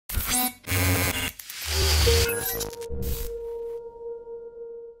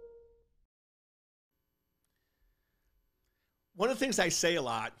One of the things I say a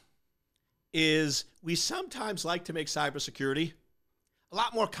lot is we sometimes like to make cybersecurity a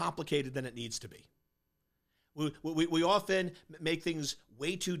lot more complicated than it needs to be. We often make things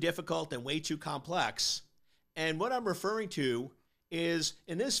way too difficult and way too complex. And what I'm referring to is,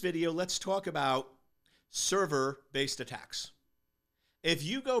 in this video, let's talk about server-based attacks. If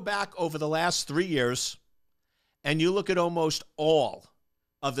you go back over the last 3 years and you look at almost all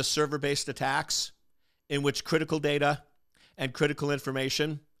of the server-based attacks in which critical data and critical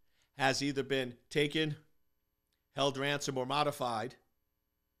information has either been taken, held ransom, or modified,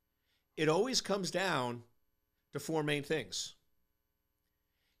 it always comes down to four main things.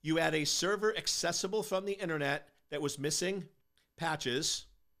 You had a server accessible from the internet that was missing patches.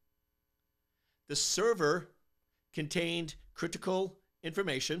 The server contained critical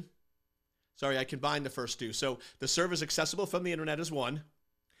information. Sorry, I combined the first two. So the server is accessible from the internet is one.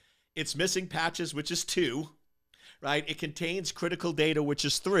 It's missing patches, which is two, right? It contains critical data, which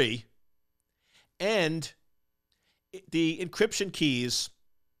is three. And the encryption keys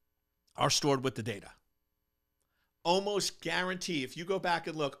are stored with the data. Almost guarantee, if you go back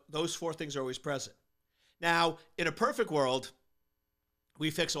and look, those four things are always present. Now, in a perfect world, we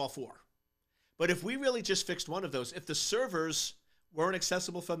fix all four. But if we really just fixed one of those, if the servers weren't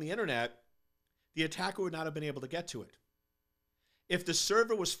accessible from the internet, the attacker would not have been able to get to it. If the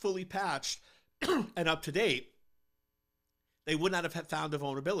server was fully patched and up to date, they would not have found a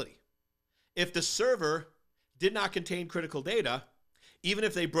vulnerability. If the server did not contain critical data, even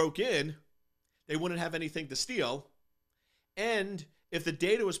if they broke in, they wouldn't have anything to steal. And if the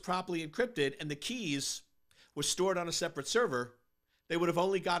data was properly encrypted and the keys were stored on a separate server, they would have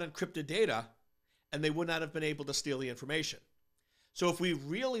only got encrypted data and they would not have been able to steal the information. So if we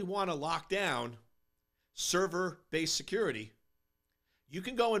really want to lock down server-based security, you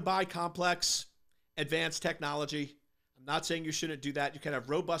can go and buy complex, advanced technology. I'm not saying you shouldn't do that. You can have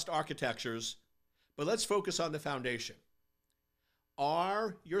robust architectures, but let's focus on the foundation.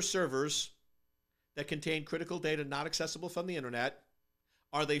 Are your servers that contain critical data not accessible from the internet,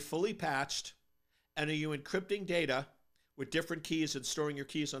 are they fully patched? And are you encrypting data with different keys and storing your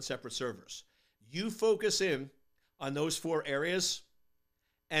keys on separate servers? You focus in on those four areas,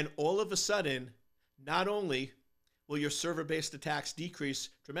 and all of a sudden, not only will your server-based attacks decrease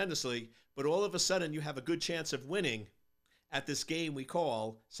tremendously, but all of a sudden you have a good chance of winning at this game we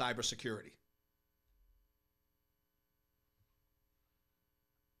call cybersecurity.